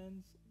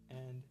eyelens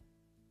and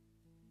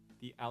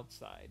the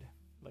outside,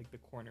 like the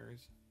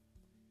corners,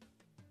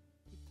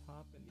 the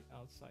top and the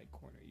outside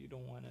corner. You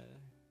don't want to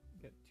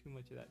get too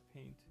much of that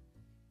paint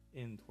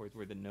in towards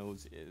where the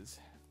nose is.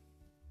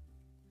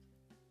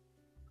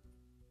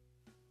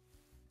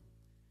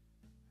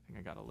 I think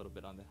I got a little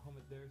bit on the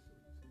helmet there, so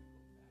we're just gonna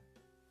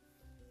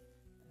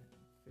go back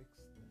and fix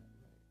that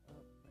right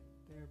up, right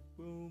there.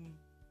 Boom.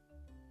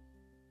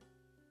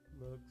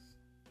 Looks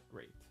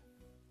great.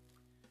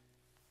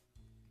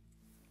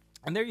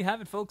 And there you have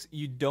it, folks.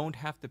 You don't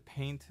have to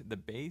paint the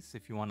base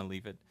if you want to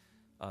leave it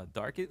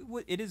dark.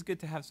 It is good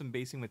to have some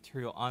basing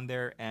material on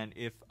there, and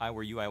if I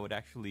were you, I would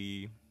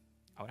actually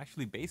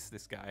base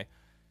this guy,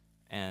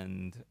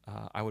 and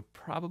I would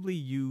probably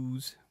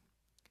use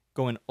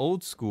going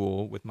old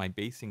school with my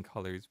basing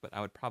colors, but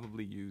I would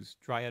probably use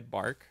Dryad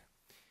Bark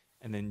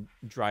and then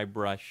dry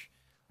brush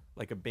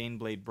like a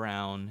Baneblade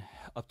brown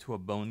up to a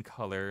bone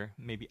color,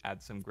 maybe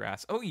add some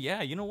grass. Oh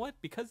yeah, you know what?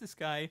 Because this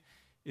guy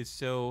is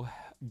so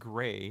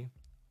gray,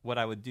 what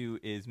I would do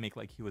is make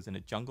like he was in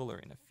a jungle or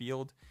in a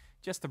field,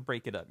 just to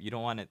break it up. You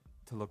don't want it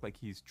to look like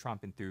he's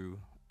tromping through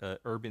an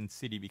urban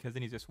city, because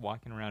then he's just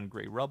walking around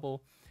gray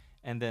rubble,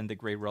 and then the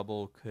gray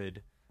rubble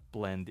could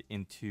blend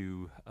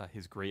into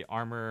his gray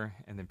armor,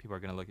 and then people are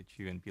gonna look at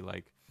you and be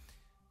like,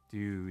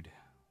 dude,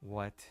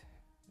 what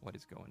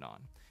is going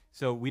on?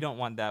 So we don't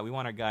want that. We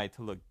want our guy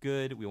to look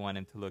good. We want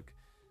him to look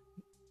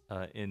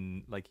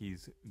in like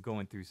he's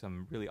going through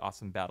some really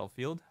awesome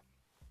battlefield.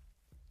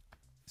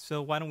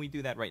 So why don't we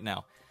do that right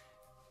now?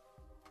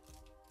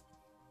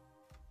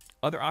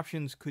 Other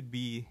options could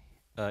be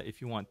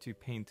if you want to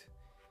paint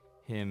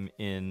him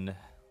in,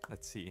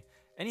 let's see,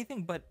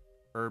 anything but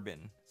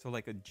urban. So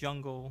like a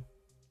jungle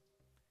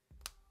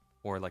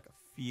or like a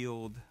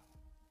field.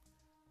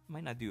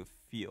 Might not do a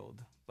field,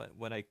 but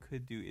what I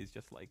could do is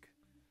just like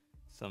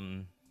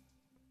some,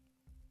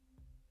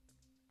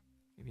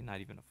 maybe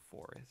not even a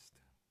forest,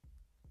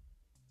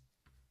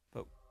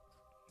 but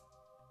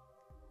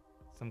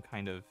some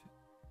kind of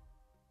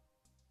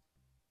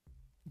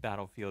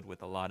battlefield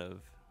with a lot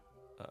of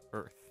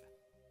earth.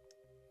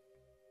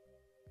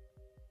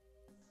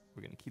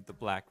 We're going to keep the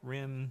black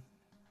rim.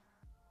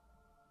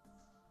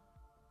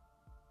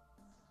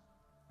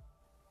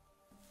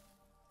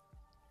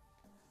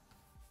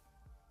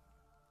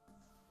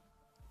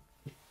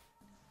 See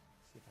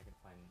if I can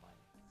find my...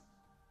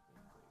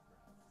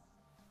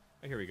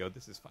 Oh, here we go.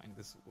 This is fine.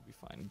 This will be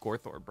fine.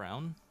 Gorthor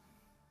brown.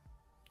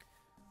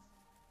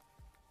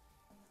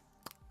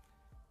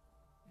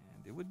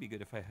 And it would be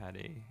good if I had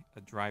a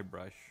dry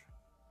brush.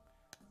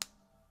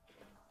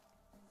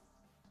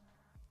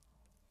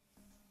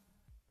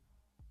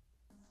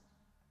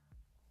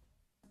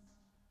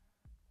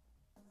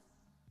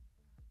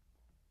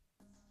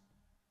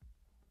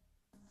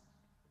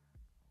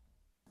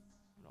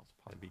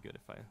 it'll probably be good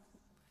if I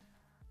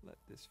let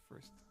this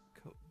first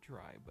coat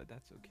dry, but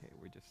that's okay.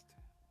 We're just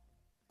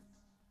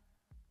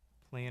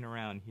playing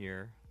around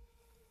here.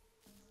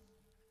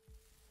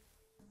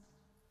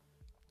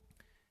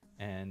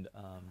 And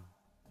yeah,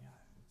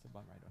 it's a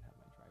bummer I don't have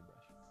my dry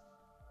brush.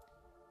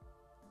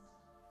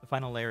 The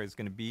final layer is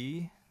going to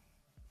be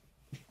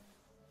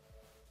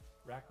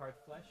Rackhard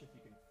flesh, if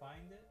you can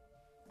find it.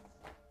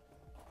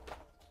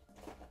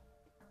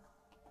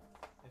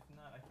 If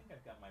not, I think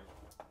I've got my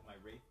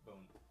wraith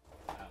bone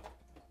out.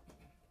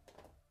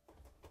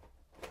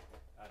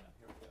 No,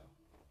 here we go.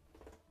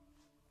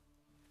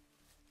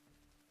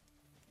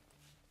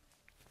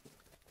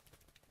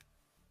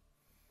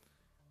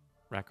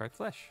 Rackhard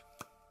flesh.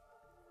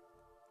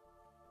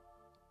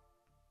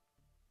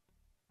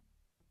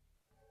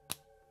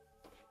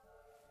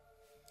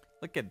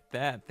 Look at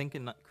that,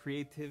 thinking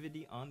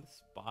creativity on the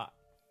spot.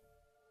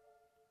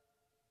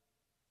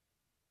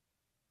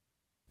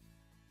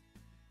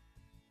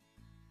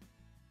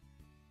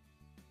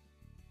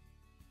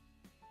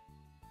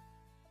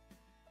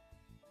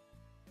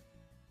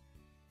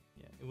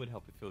 Yeah, it would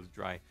help if it was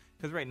dry,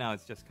 because right now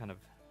it's just kind of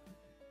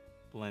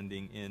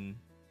blending in.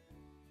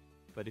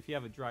 But if you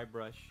have a dry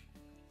brush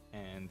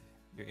and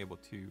you're able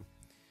to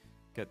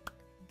get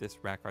this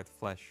Rackhard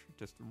flesh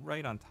just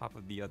right on top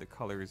of the other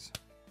colors,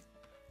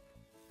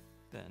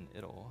 then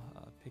it'll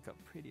pick up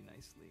pretty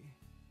nicely.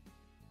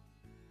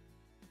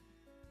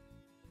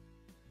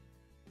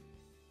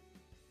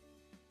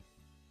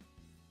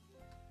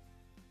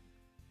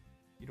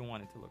 You don't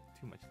want it to look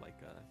too much like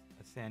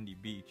a sandy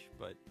beach,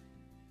 but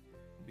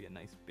it'll be a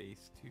nice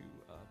base to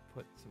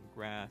put some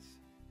grass,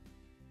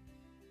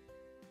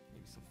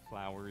 maybe some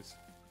flowers.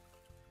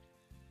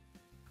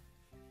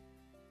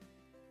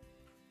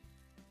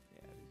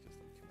 Yeah, there's just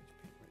like too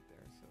much paint right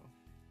there, so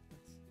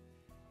let's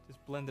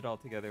just blend it all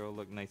together. It'll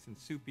look nice and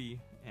soupy,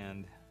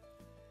 and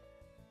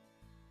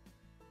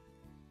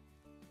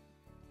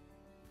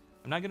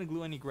I'm not gonna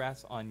glue any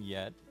grass on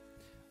yet.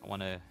 I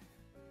want to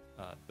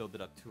build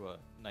it up to a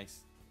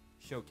nice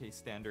showcase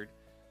standard.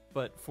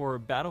 But for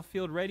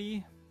Battlefield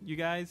ready, you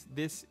guys,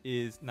 this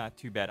is not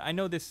too bad. I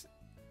know this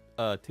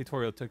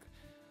tutorial took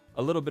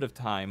a little bit of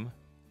time,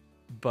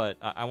 but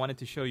I wanted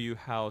to show you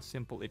how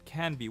simple it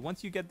can be.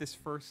 Once you get this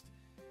first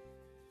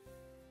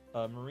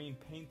marine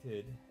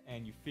painted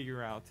and you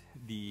figure out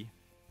the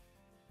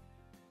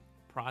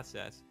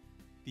process,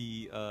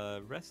 the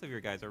rest of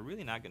your guys are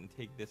really not going to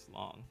take this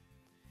long.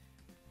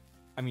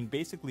 I mean,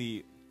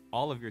 basically,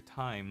 all of your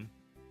time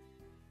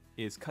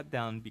is cut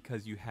down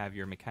because you have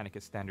your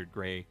Mechanicus Standard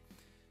Gray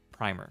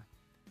primer.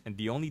 And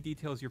the only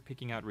details you're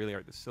picking out really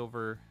are the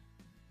silver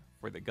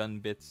for the gun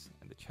bits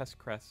and the chest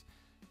crest,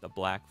 the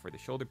black for the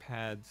shoulder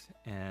pads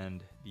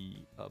and the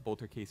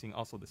bolter casing,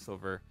 also the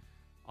silver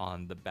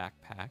on the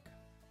backpack.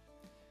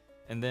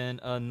 And then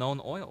known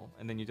oil,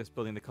 and then you're just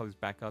building the colors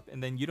back up.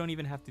 And then you don't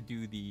even have to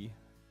do the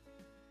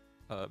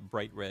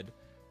bright red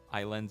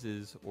eye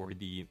lenses or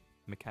the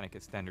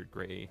Mechanicus Standard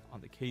Gray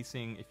on the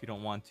casing if you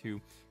don't want to.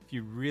 If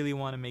you really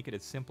want to make it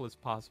as simple as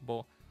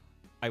possible,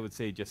 I would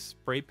say just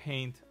spray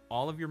paint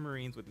all of your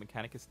Marines with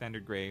Mechanicus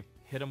Standard Gray,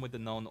 hit them with the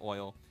known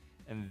oil,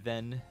 and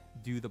then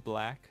do the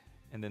black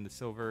and then the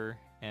silver,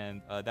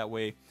 and that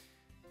way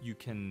you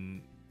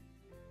can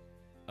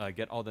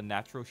get all the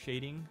natural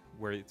shading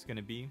where it's going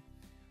to be.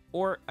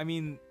 Or, I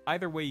mean,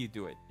 either way you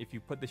do it. If you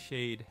put the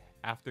shade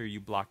after you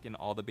block in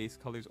all the base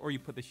colors, or you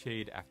put the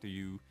shade after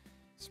you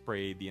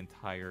spray the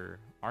entire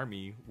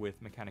army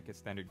with Mechanicus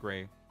Standard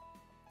Gray,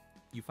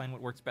 you find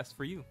what works best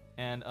for you.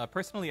 And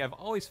personally, I've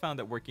always found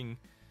that working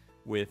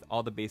with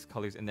all the base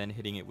colors and then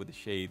hitting it with the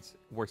shades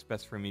works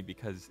best for me,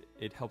 because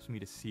it helps me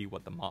to see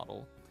what the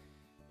model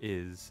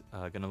is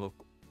gonna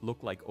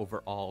look like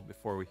overall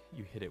before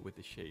you hit it with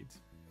the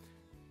shades.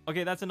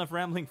 Okay, that's enough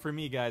rambling for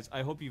me, guys.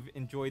 I hope you've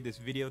enjoyed this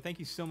video. Thank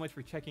you so much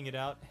for checking it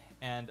out,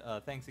 and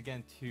thanks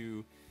again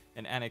to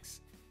AxAnax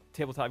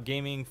Tabletop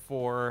Gaming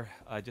for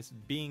just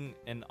being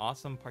an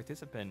awesome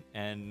participant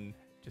and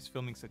just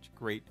filming such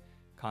great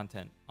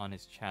content on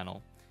his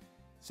channel.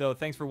 So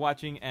thanks for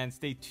watching, and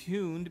stay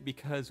tuned,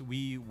 because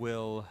we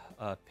will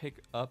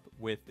pick up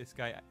with this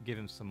guy, give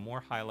him some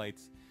more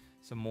highlights,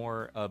 some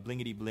more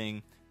blingity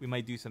bling. We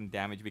might do some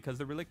damage, because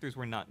the Relictors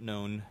were not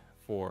known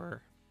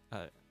for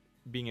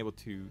being able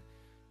to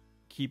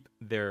keep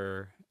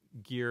their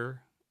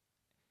gear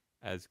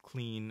as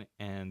clean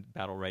and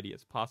battle ready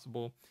as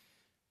possible.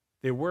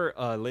 They were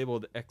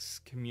labeled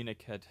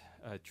excommunicate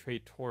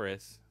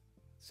traitores,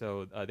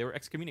 so they were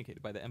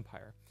excommunicated by the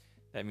Empire.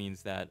 That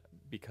means that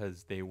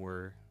because they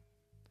were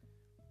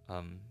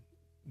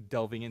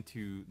delving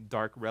into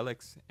dark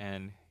relics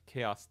and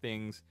chaos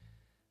things,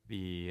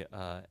 the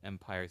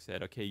Empire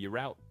said, okay, you're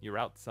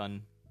out,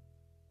 son,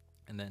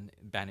 and then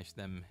banished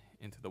them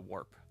into the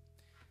warp.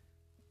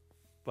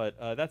 But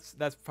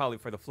that's probably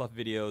for the fluff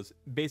videos.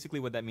 Basically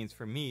what that means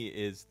for me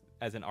is,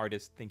 as an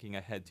artist thinking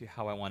ahead to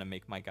how I want to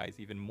make my guys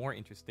even more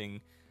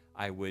interesting,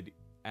 I would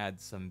add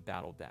some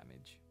battle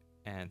damage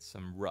and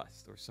some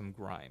rust or some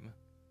grime.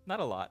 Not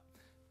a lot,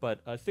 But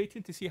stay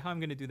tuned to see how I'm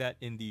going to do that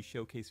in the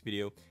showcase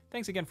video.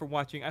 Thanks again for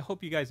watching. I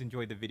hope you guys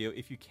enjoyed the video.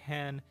 If you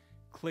can,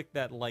 click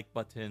that like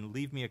button.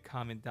 Leave me a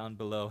comment down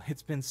below.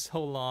 It's been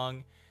so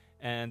long,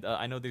 and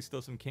I know there's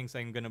still some kinks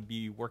I'm going to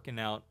be working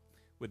out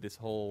with this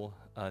whole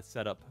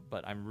setup,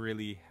 but I'm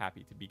really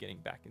happy to be getting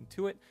back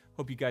into it.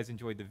 Hope you guys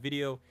enjoyed the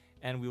video,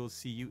 and we will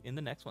see you in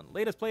the next one.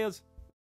 Latest, players!